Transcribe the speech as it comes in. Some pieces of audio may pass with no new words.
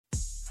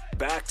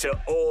back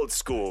to Old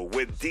School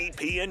with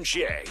DP and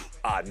J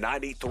on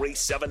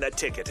 93.7 The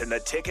Ticket and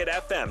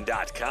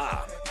theticketfm.com.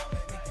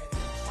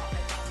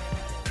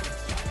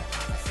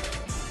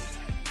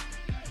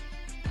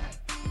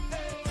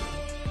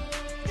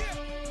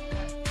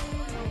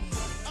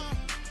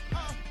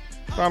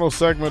 Final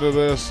segment of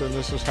this, and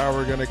this is how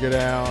we're going to get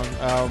down.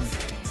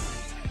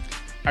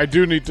 I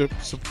do need to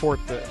support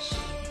this.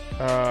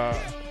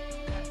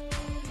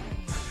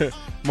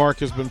 Mark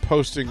has been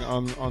posting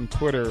on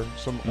Twitter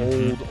some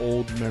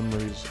old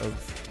memories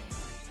of,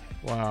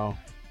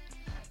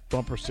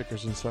 bumper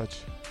stickers and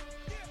such.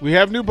 We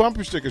have new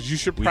bumper stickers. You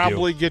should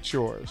probably get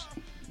yours.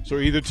 So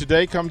either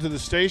today come to the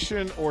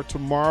station or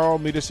tomorrow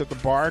meet us at the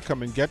bar.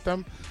 Come and get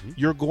them.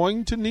 You're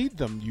going to need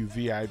them, you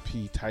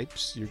VIP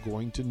types. You're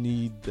going to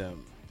need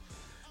them.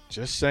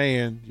 Just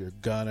saying, you're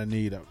going to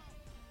need them.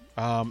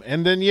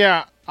 And then,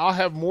 I'll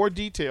have more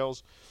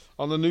details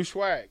on the new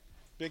swag.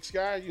 Big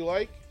Sky, you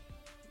like?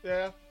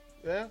 Yeah.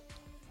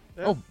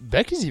 Oh,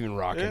 Becky's even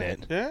rocking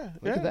it. Yeah.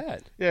 Look at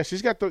that. Yeah,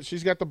 she's got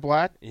the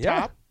black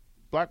top,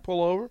 black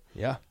pullover.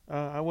 Yeah.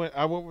 I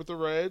went with the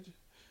red.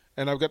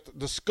 And I've got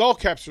the skull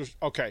caps.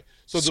 Okay.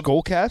 So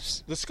skull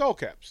caps? The skull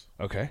caps.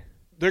 Okay.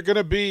 They're going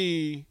to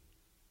be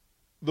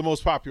the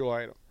most popular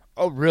item.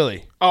 Oh,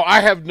 really? Oh,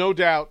 I have no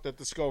doubt that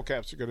the skull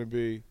caps are going to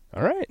be.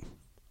 All right.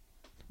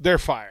 They're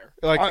fire.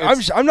 Like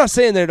I'm not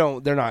saying they're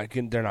not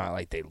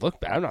like they look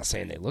bad. I'm not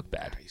saying they look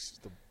bad. Nice.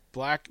 The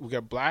black, we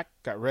got black,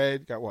 got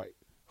red, got white,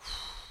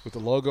 with the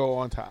logo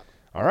on top.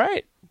 All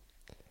right.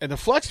 And the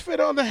flex fit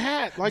on the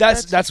hat. Like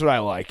that's what I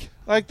like.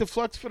 Like the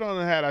flex fit on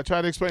the hat. I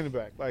try to explain it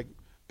back. Like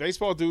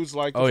baseball dudes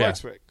like the flex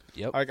fit.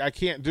 Yep. Like I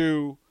can't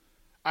do.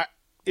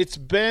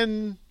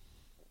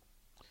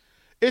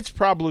 It's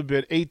probably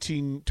been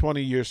 18,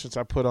 20 years since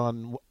I put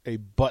on a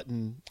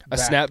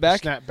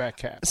snapback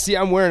cap. See,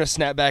 I'm wearing a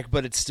snapback,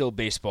 but it's still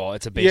baseball.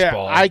 It's a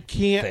baseball. Yeah, I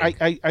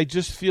can't. I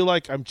just feel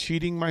like I'm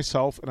cheating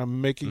myself and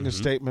I'm making a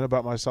statement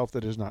about myself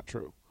that is not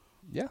true.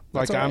 Yeah,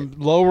 like I'm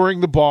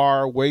lowering the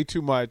bar way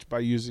too much by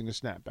using a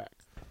snapback.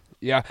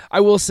 Yeah, I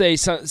will say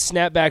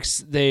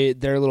snapbacks.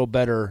 They're a little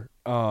better.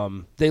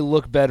 They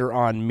look better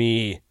on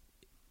me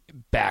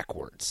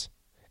backwards.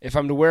 If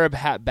I'm to wear a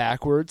hat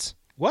backwards,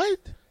 what?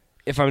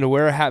 If I'm to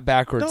wear a hat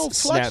backwards, no,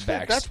 flex snapbacks.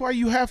 Fit. That's why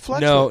you have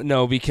flex fit.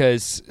 No,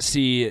 because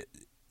see,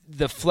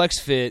 the flex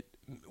fit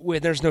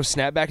when there's no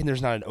snapback and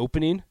there's not an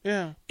opening.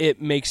 Yeah,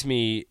 it makes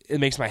my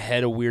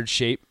head a weird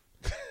shape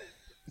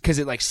because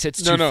it like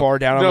sits too far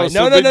down. No,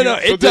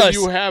 it does.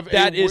 You have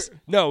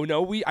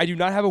I do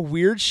not have a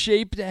weird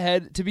shaped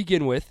head to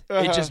begin with.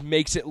 It just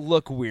makes it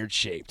look weird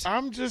shaped.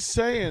 I'm just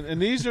saying, and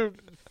these are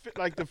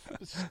like the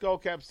skull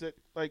caps that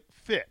like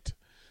fit.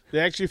 They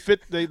actually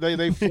fit.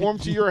 They form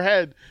to your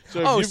head.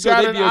 So if you've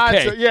got an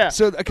odd,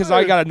 So because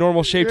I got a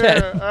normal shaped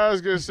head. I was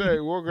gonna say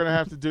we're gonna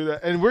have to do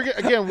that, and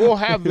we'll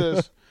have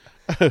this.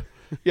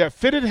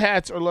 Fitted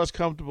hats are less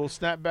comfortable.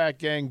 Snapback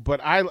gang,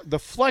 but the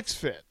flex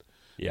fit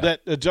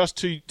that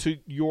adjusts to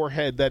your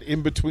head. That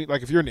in between,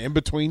 like if you're an in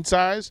between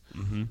size,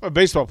 I'm a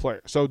baseball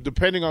player. So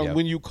depending on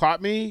when you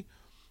caught me,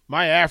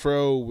 my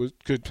afro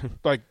could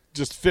like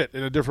just fit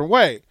in a different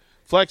way.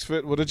 Flex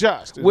fit would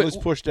adjust. It was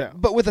pushed down.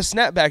 But with a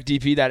snapback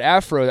DP,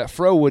 that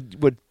fro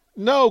would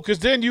no, because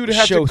then you'd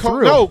have show to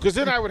through. No, because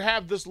then I would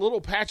have this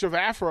little patch of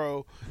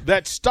afro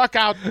that stuck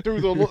out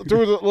through the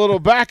little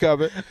back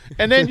of it,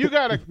 and then you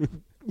got to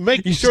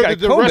make sure that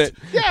the rest.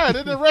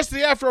 Then the rest of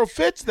the afro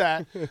fits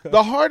that.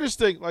 The hardest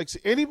thing, like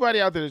anybody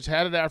out there that's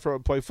had an afro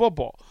and play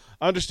football,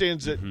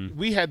 understands that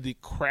we had the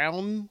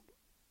crown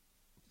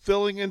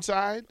filling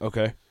inside.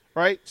 Okay.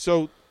 Right,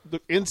 so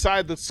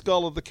inside the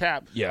skull of the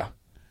cap. Yeah.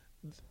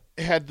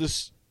 Had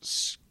this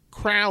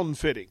crown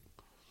fitting,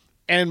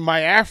 and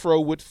my afro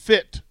would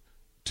fit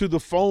to the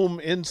foam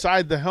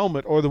inside the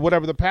helmet or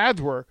whatever the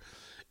pads were,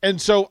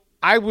 and so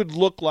I would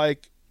look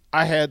like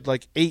I had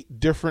like 8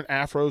 different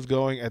afros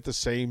going at the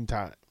same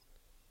time.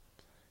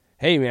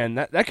 Hey man,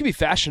 that could be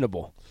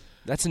fashionable.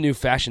 That's a new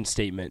fashion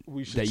statement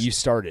that you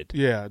started.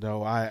 Yeah,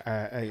 no,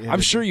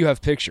 I'm sure you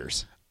have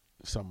pictures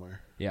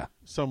somewhere. Yeah,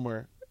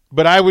 somewhere.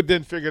 But I would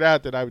then figure it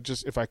out that I would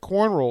just, if I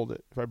corn rolled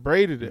it, if I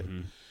braided it,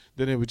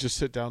 then it would just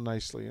sit down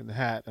nicely in the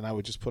hat, and I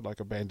would just put like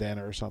a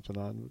bandana or something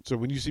on. So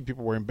when you see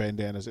people wearing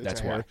bandanas,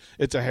 it's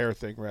a hair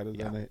thing rather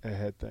than a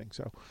head thing.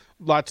 So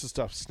lots of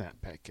stuff.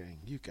 Snapback gang,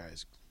 you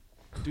guys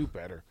do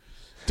better.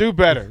 Do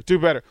better.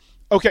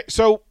 Okay,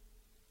 so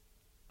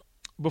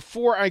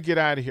before I get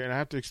out of here, and I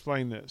have to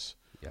explain this.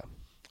 Yeah.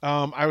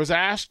 I was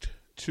asked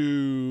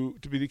to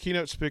be the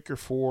keynote speaker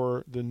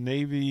for the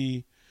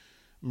Navy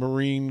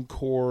Marine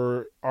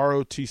Corps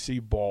ROTC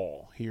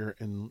ball here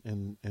in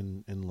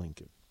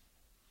Lincoln.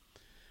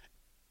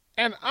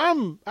 And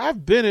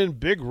I've been in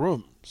big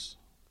rooms.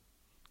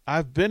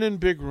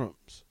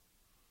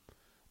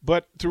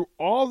 But through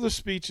all the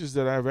speeches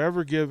that I've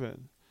ever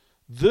given,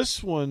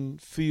 this one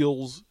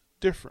feels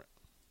different.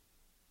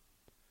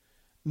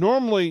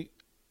 Normally,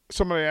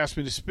 somebody asks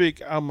me to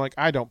speak, I'm like,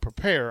 I don't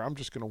prepare. I'm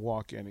just going to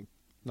walk in and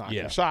knock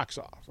your socks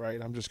off,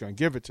 right? I'm just going to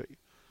give it to you.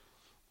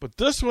 But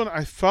this one,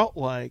 I felt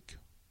like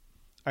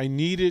I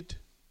needed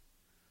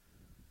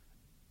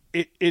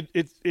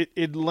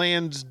it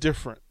lands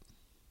different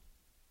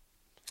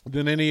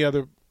than any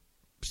other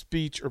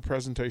speech or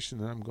presentation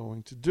that I'm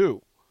going to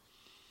do.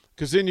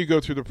 Because then you go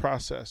through the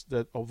process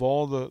that of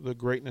all the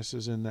greatness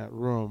is in that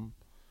room,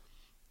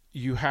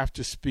 you have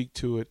to speak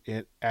to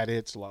it at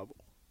its level.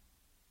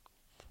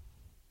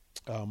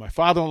 My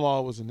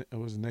father-in-law was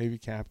a Navy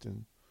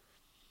captain,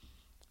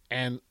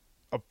 and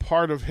a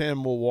part of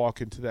him will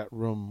walk into that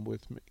room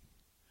with me.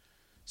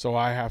 So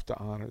I have to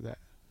honor that.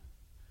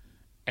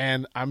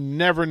 And I'm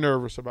never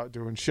nervous about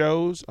doing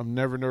shows. I'm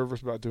never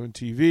nervous about doing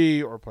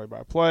TV or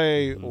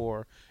play-by-play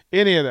or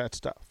any of that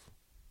stuff.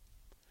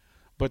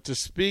 But to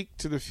speak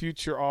to the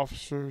future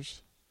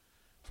officers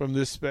from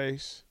this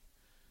space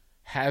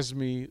has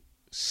me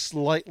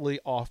slightly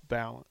off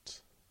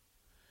balance.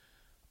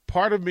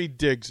 Part of me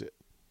digs it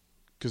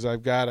because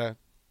I've got to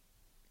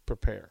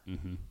prepare.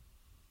 Mm-hmm.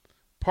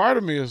 Part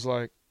of me is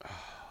like,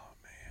 oh,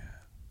 man,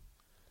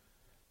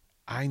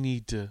 I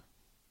need to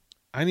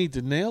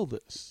nail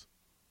this.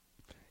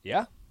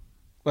 Yeah.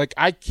 Like,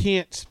 I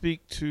can't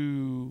speak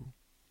to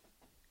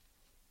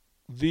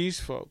these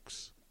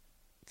folks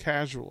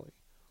casually.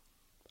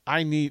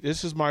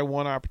 This is my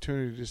one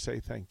opportunity to say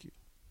thank you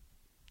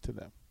to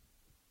them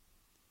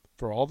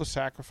for all the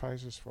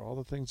sacrifices, for all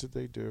the things that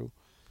they do.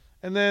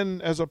 And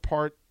then as a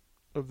part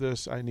of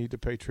this, I need to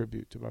pay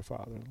tribute to my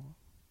father-in-law.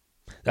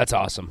 That's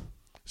awesome.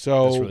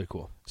 So that's really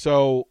cool.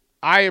 So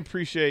I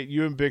appreciate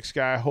you and Big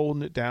Sky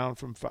holding it down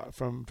from 5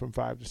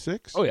 to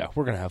 6. Oh, yeah.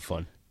 We're going to have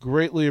fun.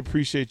 Greatly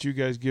appreciate you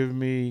guys giving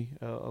me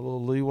a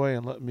little leeway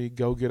and letting me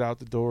go get out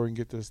the door and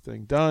get this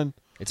thing done.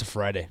 It's a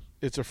Friday.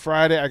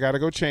 I got to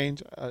go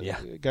change.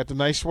 Yeah. Got the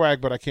nice swag,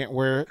 but I can't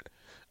wear it.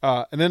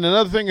 And then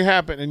another thing that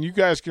happened, and you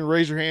guys can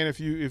raise your hand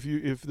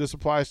if this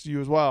applies to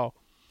you as well.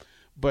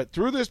 But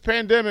through this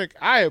pandemic,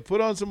 I have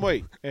put on some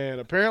weight, and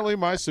apparently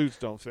my suits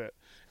don't fit,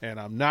 and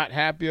I'm not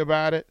happy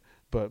about it.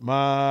 But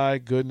my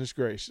goodness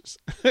gracious,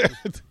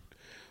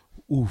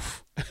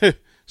 oof!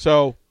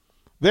 So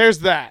there's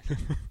that.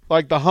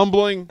 Like the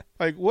humbling,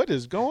 like what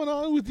is going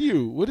on with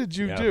you? What did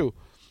you do?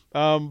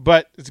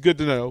 But it's good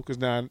to know because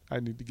now I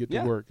need to get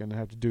to work and I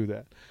have to do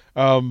that.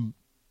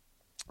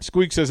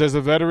 Squeak says, as a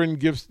veteran,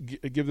 give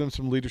them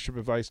some leadership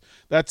advice.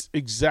 That's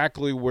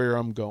exactly where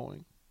I'm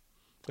going.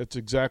 And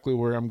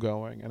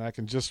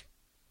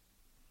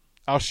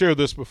I'll share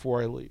this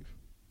before I leave.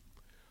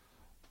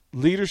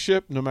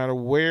 Leadership, no matter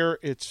where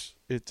it's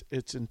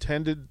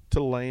intended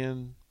to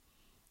land,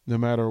 no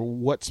matter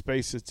what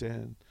space it's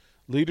in,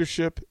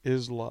 leadership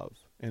is love.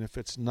 And if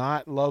it's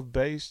not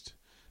love-based,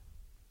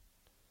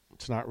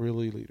 it's not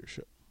really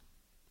leadership.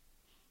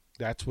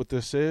 That's what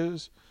this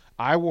is.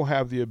 I will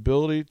have the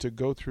ability to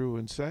go through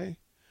and say,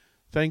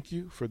 thank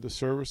you for the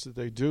service that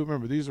they do.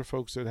 Remember, these are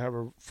folks that have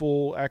a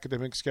full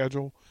academic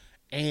schedule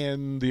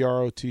and the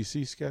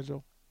ROTC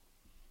schedule.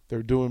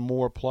 They're doing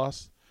more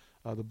plus.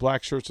 The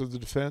Black Shirts of the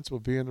Defense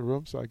will be in the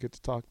room, so I get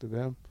to talk to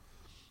them.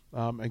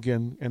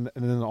 Again, and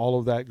then all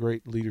of that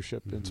great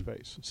leadership in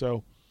space.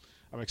 So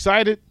I'm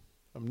excited.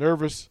 I'm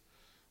nervous,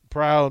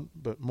 proud,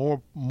 but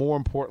more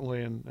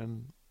importantly,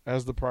 and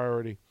as the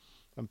priority,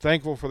 I'm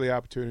thankful for the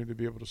opportunity to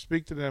be able to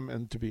speak to them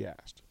and to be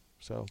asked.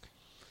 So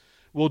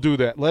we'll do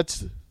that.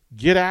 Let's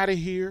get out of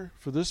here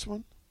for this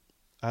one.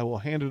 I will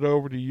hand it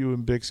over to you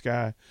and Big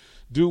Sky.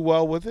 Do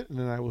well with it, and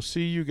then I will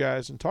see you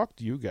guys and talk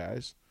to you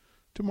guys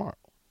tomorrow.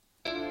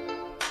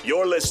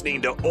 You're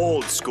listening to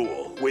Old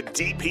School with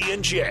DP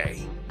and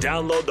J.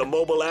 Download the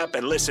mobile app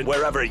and listen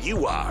wherever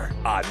you are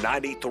on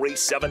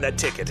 93.7 The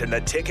Ticket and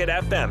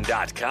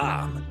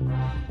theticketfm.com.